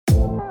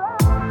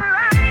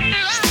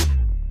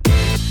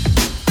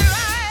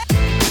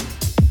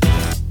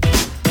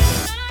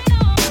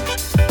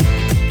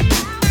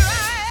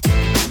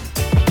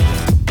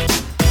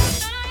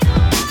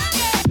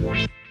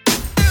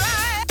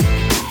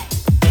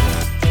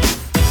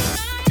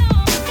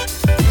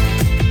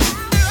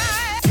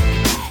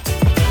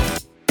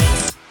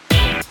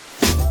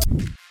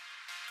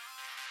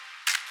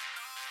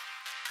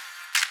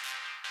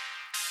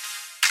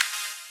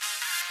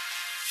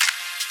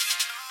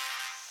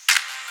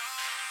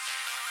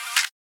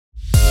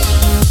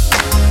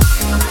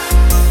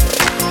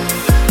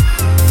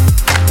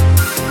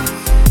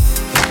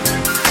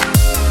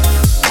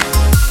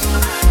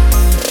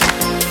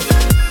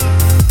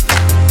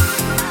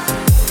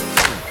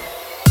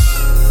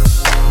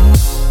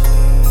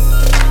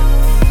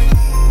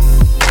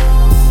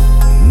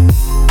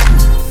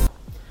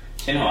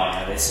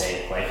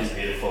say life is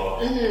beautiful.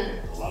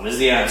 Love is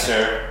the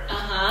answer.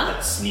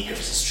 But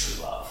sneakers is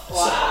true love. Wow.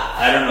 So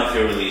I don't know if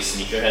you're really a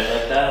sneakerhead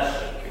like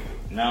that.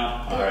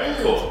 No? Alright,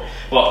 cool.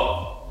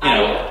 Well, you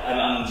know,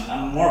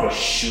 I'm more of a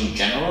shoe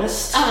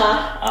generalist. So what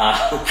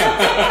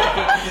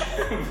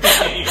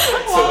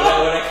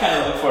I kind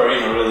of look for, you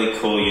know, really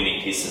cool,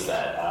 unique pieces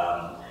that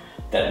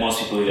that most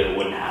people either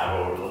wouldn't have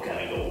or would look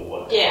at and go,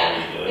 what are you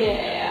doing?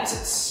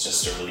 It's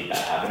just a really bad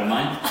habit of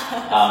mine.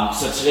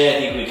 So today I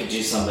think we could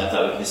do something. I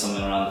thought we could do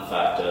something around the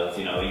fact of,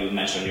 you know, you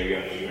mentioned you're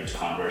into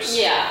Converse.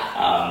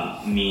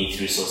 Me,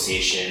 through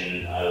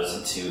association, I was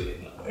into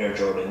Air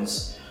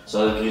Jordans.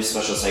 So we could do a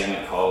special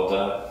segment called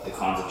the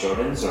Cons of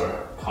Jordans,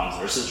 or Cons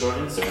versus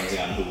Jordans, depending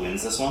on who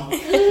wins this one.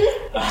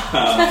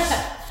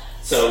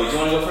 So do you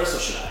want to go first or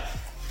should I?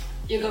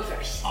 You go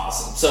first.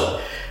 Awesome. So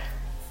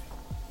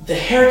the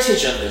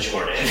heritage of the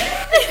Jordan.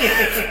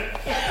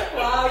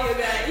 Wow, you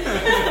guys.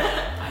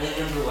 I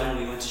remember when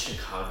we went to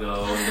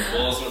Chicago and the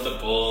Bulls were the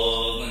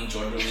Bulls and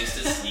Jordan released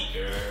his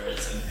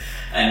sneakers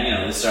and you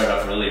know, they started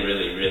off really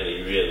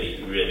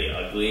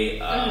ugly.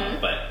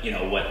 But you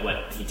know,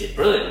 what he did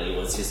brilliantly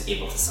was he was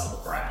able to sell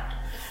the brand.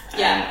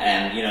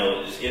 And you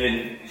know,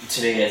 even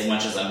today, as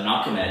much as I'm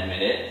not going to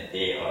admit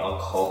it, I'll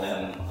call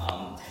them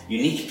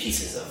unique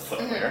pieces of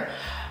footwear.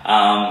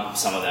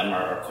 Some of them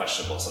are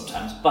questionable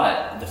sometimes,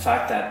 but the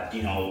fact that,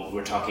 you know,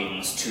 we're talking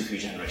almost 2-3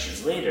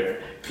 generations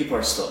later, people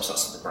are still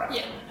obsessed with the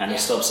brand, and they're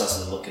still obsessed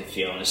with the look and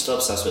feel, and they're still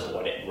obsessed with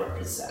what it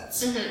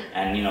represents.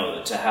 And you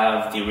know, to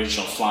have the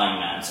original flying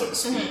man, so to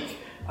speak,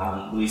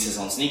 release his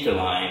own sneaker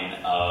line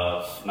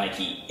of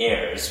Nike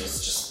Airs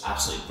was just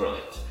absolutely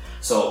brilliant.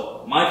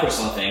 So my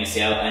personal thing,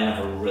 see, I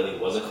never really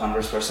was a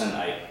Converse person.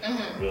 I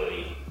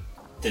really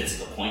didn't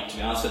see the point, to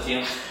be honest with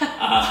you.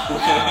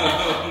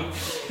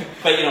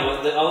 But you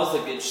know, always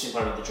the interesting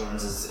part of the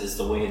Jordans is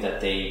the way that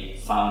they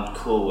found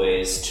cool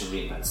ways to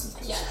reinvent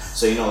sneakers.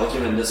 So you know, like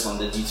even this one,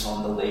 the detail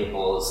on the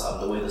labels,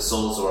 the way the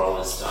soles were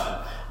always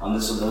done. On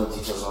this one, the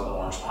details on the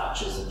orange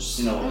patches, and just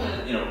you know,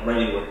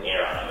 ready to wear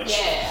air on it. Which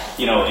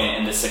you know,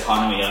 in this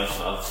economy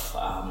of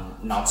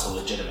not so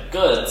legitimate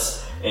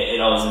goods,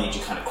 it always made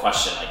you kind of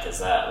question, like, is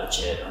that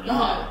legit or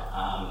not?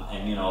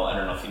 And you know, I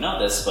don't know if you know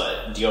this,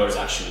 but Dior is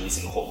actually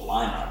releasing a whole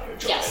line around Air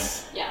Jordan.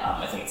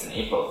 I think it's in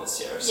April this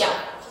year. So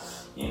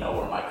you know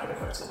where my credit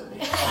card's going to be.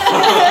 But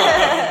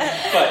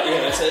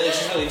yeah, it's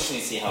just really interesting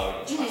to see how it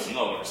gets crossing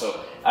over.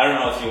 So I don't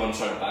know if you want to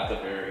try to back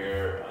up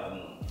your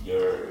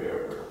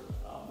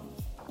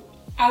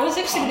I was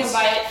actually going to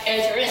buy Air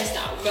Jordans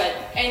now, but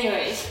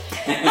anyways.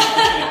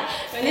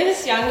 When I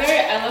was younger,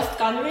 I loved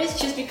Converse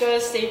just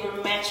because they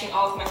were matching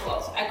all of my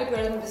clothes. I could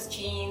wear them with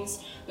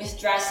jeans, with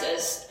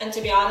dresses, and to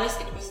be honest,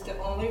 it was the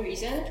only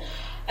reason.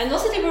 And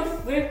also they were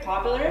very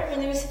popular when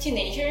I was a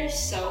teenager,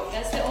 so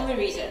that's the only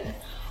reason.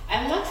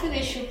 I'm not really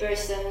a shoe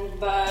person,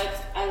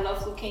 but I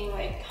love looking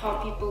like how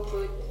people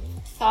put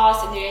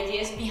thoughts and their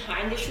ideas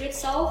behind the shoe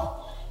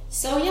itself.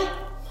 So yeah.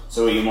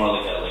 So are you more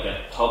like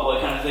a tall boy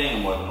kind of thing, or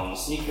more than normal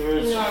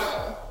sneakers?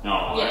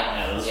 No.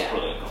 Yeah, those are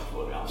really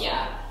comfortable, to be honest.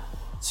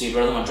 So you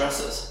wear them on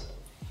dresses?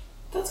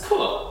 That's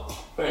cool.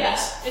 Very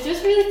nice. It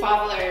was really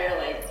popular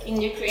like in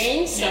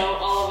Ukraine, so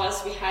all of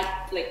us, we had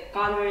like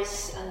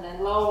Converse and then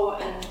low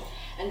and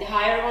the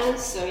higher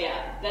ones. So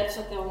yeah, that's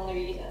the only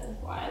reason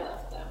why I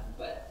love them.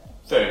 But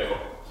very cool.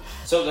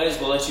 So guys,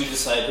 we'll let you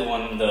decide who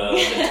won the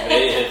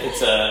debate,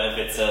 if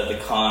it's the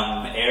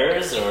Con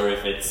Airs or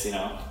if it's, you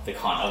know, the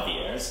Con of the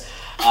Airs.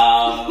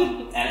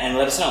 And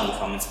let us know in the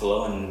comments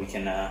below, and we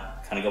can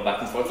kind of go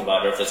back and forth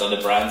about it. Or if there's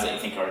other brands that you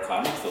think are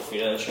iconic, feel free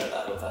to share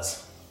that with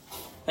us.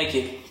 Thank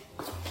you.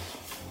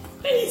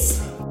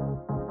 Peace.